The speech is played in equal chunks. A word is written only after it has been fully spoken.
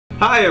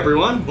Hi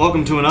everyone,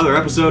 welcome to another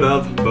episode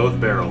of Both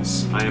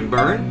Barrels. I am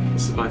Byrn,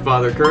 this is my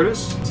father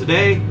Curtis.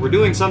 Today we're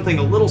doing something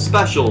a little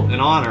special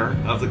in honor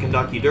of the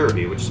Kentucky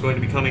Derby, which is going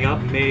to be coming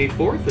up May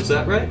 4th, is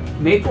that right?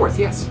 May 4th,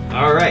 yes.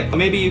 Alright,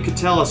 maybe you could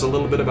tell us a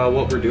little bit about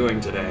what we're doing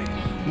today.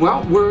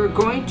 Well, we're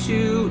going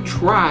to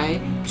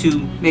try to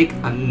make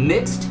a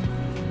mixed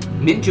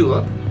mint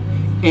julep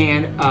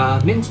and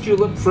a mint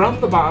julep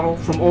from the bottle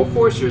from Old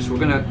Forester's. We're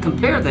going to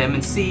compare them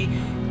and see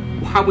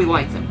how we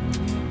like them.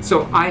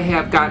 So I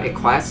have got a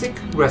classic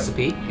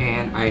recipe,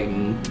 and I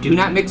do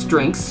not mix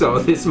drinks, so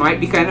this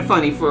might be kind of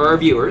funny for our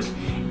viewers.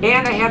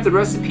 And I have the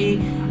recipe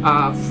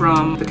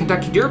from the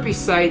Kentucky Derby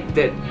site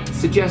that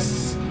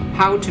suggests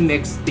how to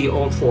mix the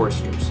Old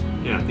Forester's.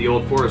 Yeah, the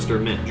Old Forester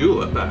mint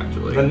julep,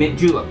 actually. The mint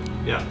julep.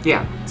 Yeah.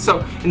 Yeah.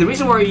 So, and the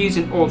reason why we're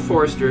using Old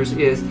Forester's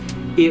is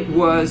it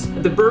was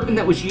the bourbon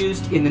that was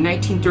used in the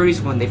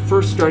 1930s when they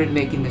first started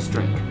making this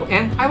drink.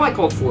 And I like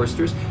Old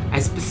Forester's. I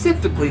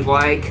specifically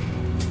like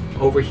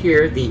over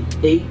here the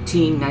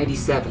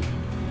 1897.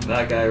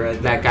 That guy right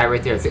there. That guy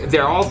right there.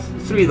 They're all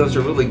three of those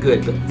are really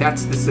good, but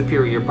that's the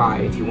superior buy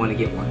if you want to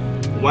get one.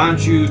 Why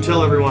don't you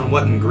tell everyone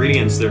what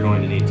ingredients they're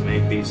going to need to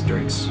make these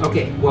drinks?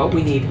 Okay, well,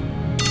 we need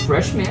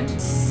fresh mint,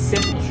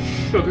 simple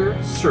sugar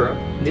syrup.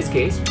 In this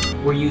case,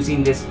 we're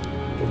using this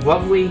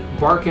lovely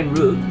bark and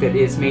root that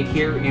is made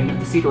here in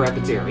the Cedar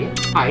Rapids area,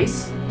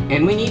 ice,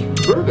 and we need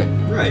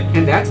bourbon. Right.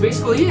 And that's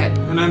basically it.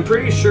 And I'm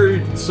pretty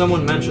sure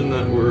someone mentioned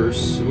that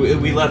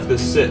we left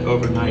this sit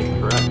overnight,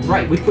 correct?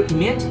 Right, we put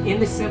mint in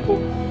the simple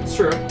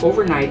syrup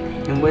overnight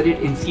and let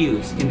it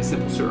infuse in the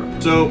simple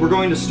syrup. So we're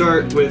going to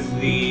start with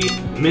the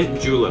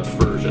mint julep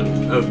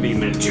version of the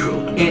mint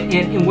julep.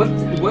 And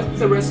what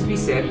the recipe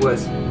said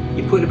was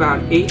you put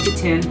about 8 to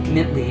 10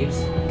 mint leaves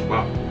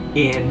Wow.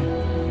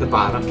 in the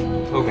bottom.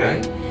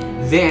 Okay.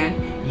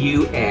 Then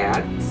you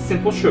add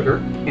simple sugar,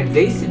 and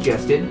they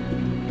suggested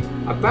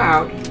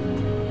about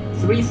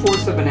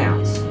 3/4 of an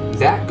ounce.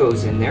 That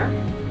goes in there.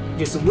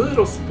 Just a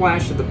little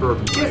splash of the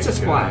bourbon, just a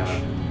splash.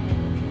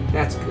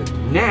 That's good.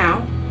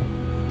 Now,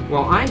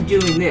 while I'm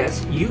doing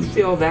this, you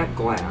fill that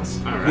glass,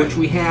 which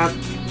we have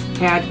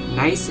had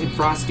nice and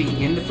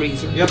frosty in the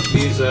freezer. Yep,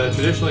 these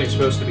traditionally are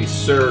supposed to be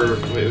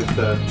served with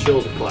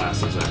chilled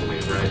glasses, I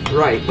believe, right?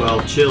 Right.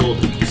 Well,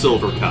 chilled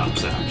silver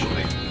cups,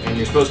 actually. And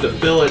you're supposed to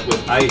fill it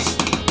with ice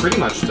pretty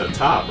much to the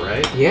top,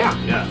 right? Yeah.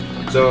 Yeah.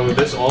 So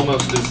this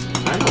almost is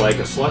kind of like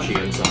a slushie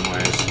in some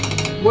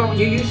ways. Well,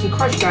 you're using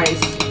crushed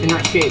ice and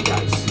not shaved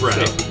ice.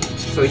 Right.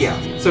 So yeah.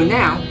 So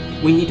now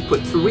we need to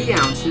put 3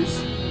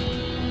 ounces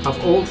of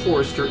Old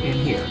Forester in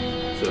here.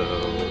 So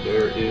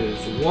there is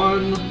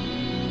 1,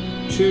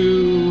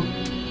 2,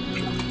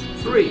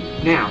 3.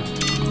 Now,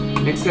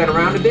 mix that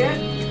around a bit.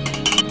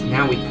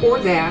 Now we pour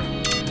that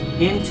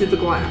into the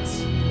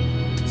glass.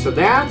 So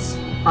that's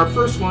our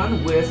first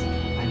one with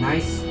a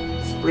nice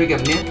sprig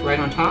of mint right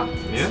on top.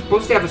 Yeah. It's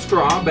supposed to have a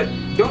straw, but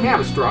don't have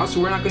a straw,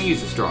 so we're not going to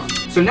use a straw.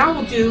 So now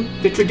we'll do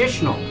the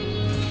traditional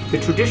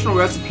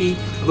recipe.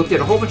 I looked at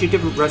a whole bunch of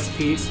different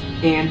recipes,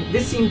 and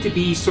this seemed to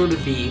be sort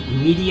of the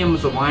medium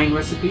of the line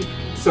recipe.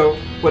 So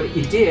what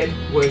you did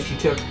was you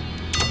took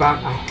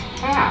about a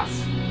half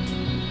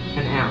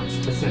an ounce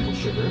of simple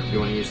sugar. You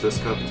want to use this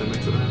cup to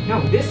mix it in?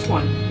 No, this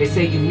one, they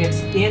say you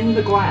mix in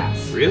the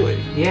glass. Really?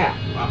 Yeah.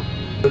 Wow.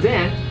 So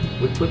then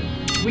we put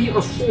 3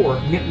 or 4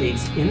 mint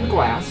leaves in the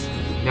glass.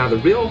 Now the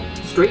real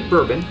straight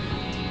bourbon,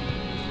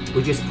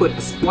 we just put a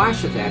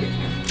splash of that in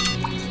there.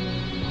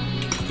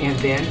 And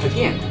then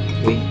again,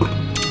 we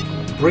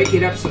break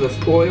it up so those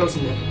oils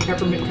and the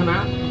peppermint come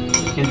out.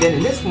 And then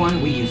in this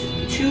one, we use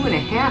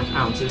 2.5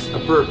 ounces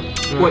of bourbon.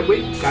 Right.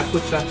 Wait, gotta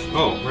put the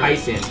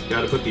ice in.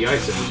 Gotta put the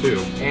ice in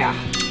too. Yeah.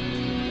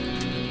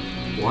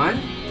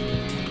 1,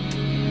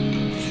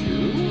 2.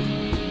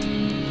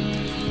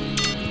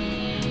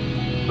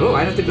 Oh,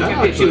 I don't think we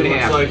can get 2.5.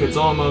 Looks like it's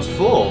almost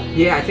full.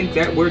 Yeah, I think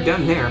that we're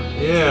done there.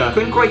 Yeah.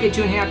 Couldn't quite get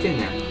 2.5 in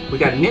there. We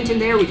got mint in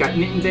there, we got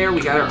mint in there, we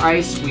got our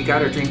ice, we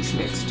got our drinks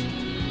mixed.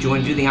 Do you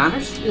want to do the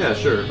honors? Yeah,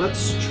 sure.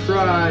 Let's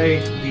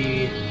try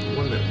the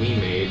one that we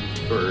made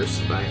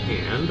first by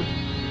hand.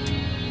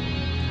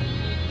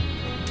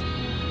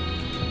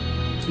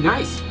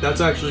 Nice.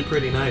 That's actually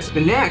pretty nice. The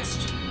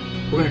next,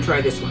 we're going to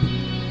try this one,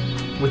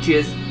 which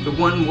is the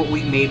one what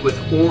we made with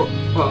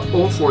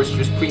Old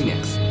Forester's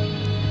premix.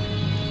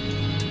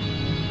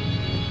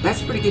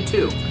 That's pretty good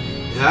too.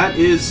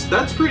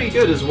 That's pretty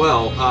good as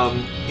well.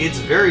 It's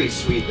very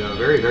sweet though,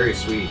 very, very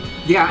sweet.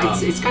 Yeah,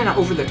 it's kind of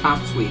over the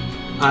top sweet.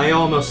 I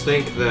almost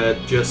think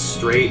that just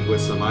straight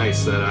with some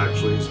ice, that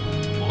actually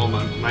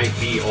might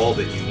be all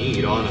that you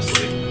need,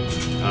 honestly.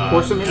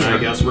 Pour some in there. I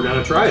guess we're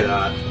gonna try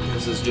that.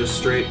 This is just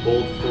straight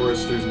Old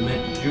Forester's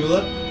mint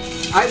julep.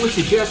 I would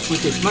suggest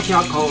with as much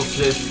alcohol as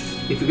this,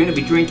 if you're going to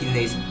be drinking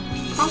these,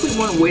 probably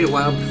want to wait a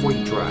while before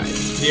you try.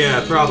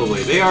 Yeah,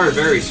 probably. They are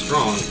very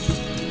strong.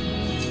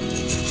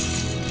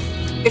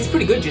 It's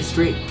pretty good just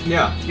straight.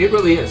 Yeah. It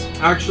really is.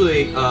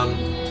 Actually,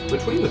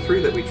 between the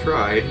 3 that we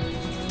tried,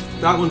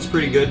 that one's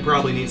pretty good.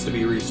 Probably needs to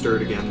be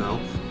re-stirred again, though.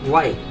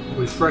 Light,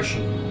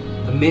 refreshing.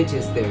 The mint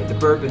is there. The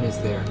bourbon is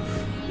there.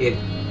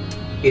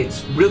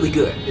 it's really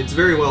good. It's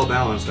very well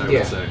balanced, I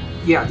would say.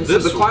 Yeah, this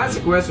is the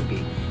classic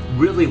recipe.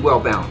 Really well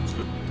balanced.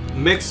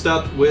 Mixed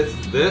up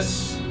with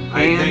this,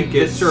 I And think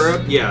the it's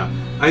syrup. Yeah,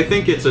 I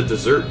think it's a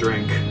dessert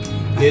drink.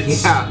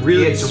 It's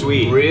really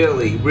sweet.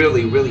 Really,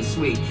 really, really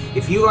sweet.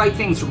 If you like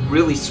things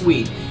really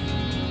sweet,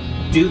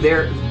 do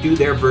their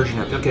version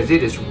of it, because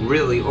it is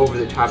really over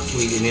the top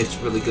sweet and it's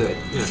really good.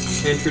 Yeah,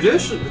 and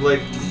traditionally,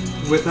 like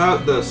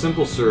without the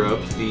simple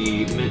syrup,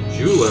 the mint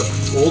julep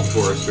Old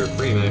Forester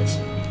premix,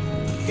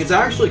 it's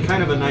actually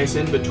kind of a nice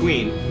in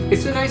between.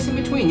 It's a nice in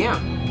between,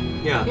 yeah.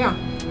 Yeah. Yeah.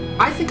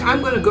 I think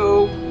I'm gonna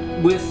go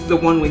with the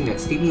one we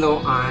mixed, even though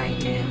I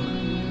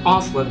am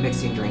awful at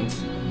mixing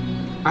drinks.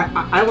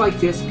 I like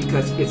this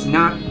because it's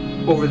not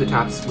over the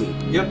top sweet.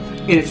 Yep.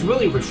 And it's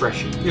really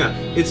refreshing. Yeah,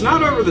 it's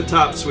not over the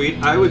top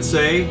sweet. I would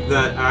say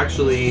that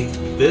actually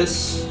this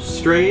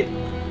straight,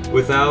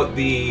 without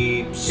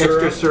the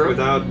syrup,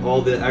 without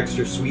all the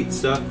extra sweet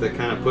stuff that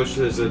kind of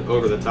pushes it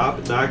over the top,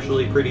 it's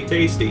actually pretty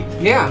tasty.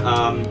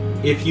 Yeah.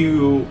 If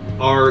you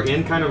are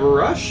in kind of a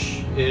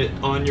rush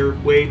on your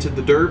way to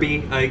the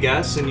Derby, I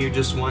guess, and you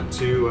just want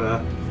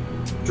to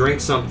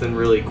drink something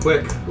really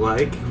quick,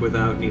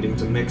 without needing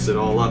to mix it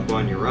all up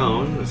on your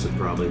own, this would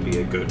probably be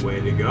a good way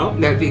to go.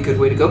 That'd be a good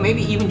way to go.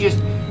 Maybe even just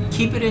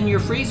keep it in your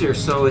freezer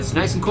so it's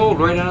nice and cold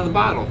right out of the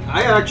bottle.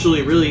 I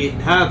actually really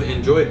have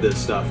enjoyed this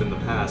stuff in the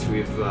past.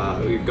 We've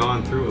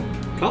gone through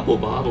a couple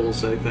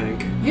bottles, I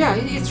think. Yeah,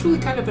 it's really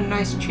kind of a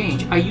nice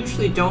change. I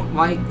usually don't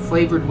like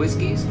flavored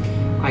whiskeys.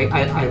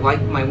 I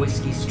like my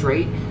whiskey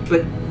straight,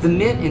 but the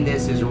mint in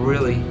this is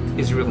really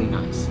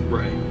nice.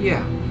 Right.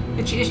 Yeah,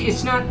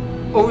 it's not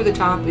over the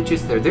top. It's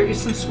just there. There is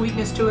some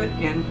sweetness to it,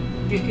 and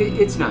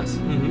it's nice.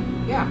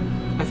 Mm-hmm. Yeah,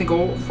 I think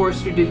Old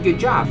Forester did a good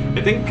job.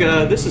 I think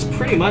this is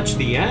pretty much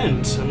the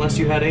end, unless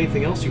you had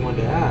anything else you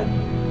wanted to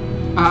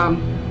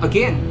add.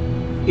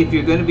 Again, if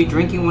you're going to be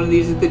drinking one of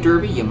these at the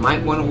Derby, you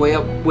might want to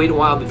wait a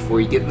while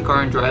before you get in the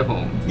car and drive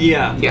home.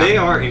 Yeah, they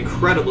are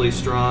incredibly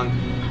strong.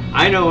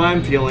 I know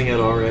I'm feeling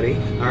it already.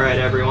 All right,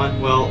 everyone.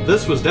 Well,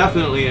 this was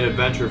definitely an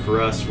adventure for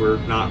us. We're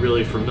not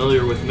really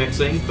familiar with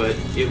mixing, but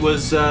it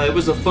was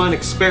a fun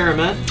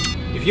experiment.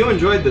 If you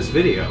enjoyed this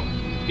video,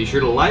 be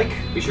sure to like,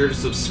 be sure to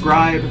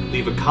subscribe,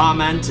 leave a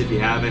comment if you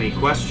have any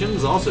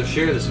questions. Also,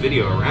 share this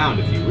video around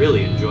if you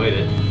really enjoyed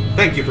it.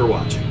 Thank you for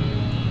watching.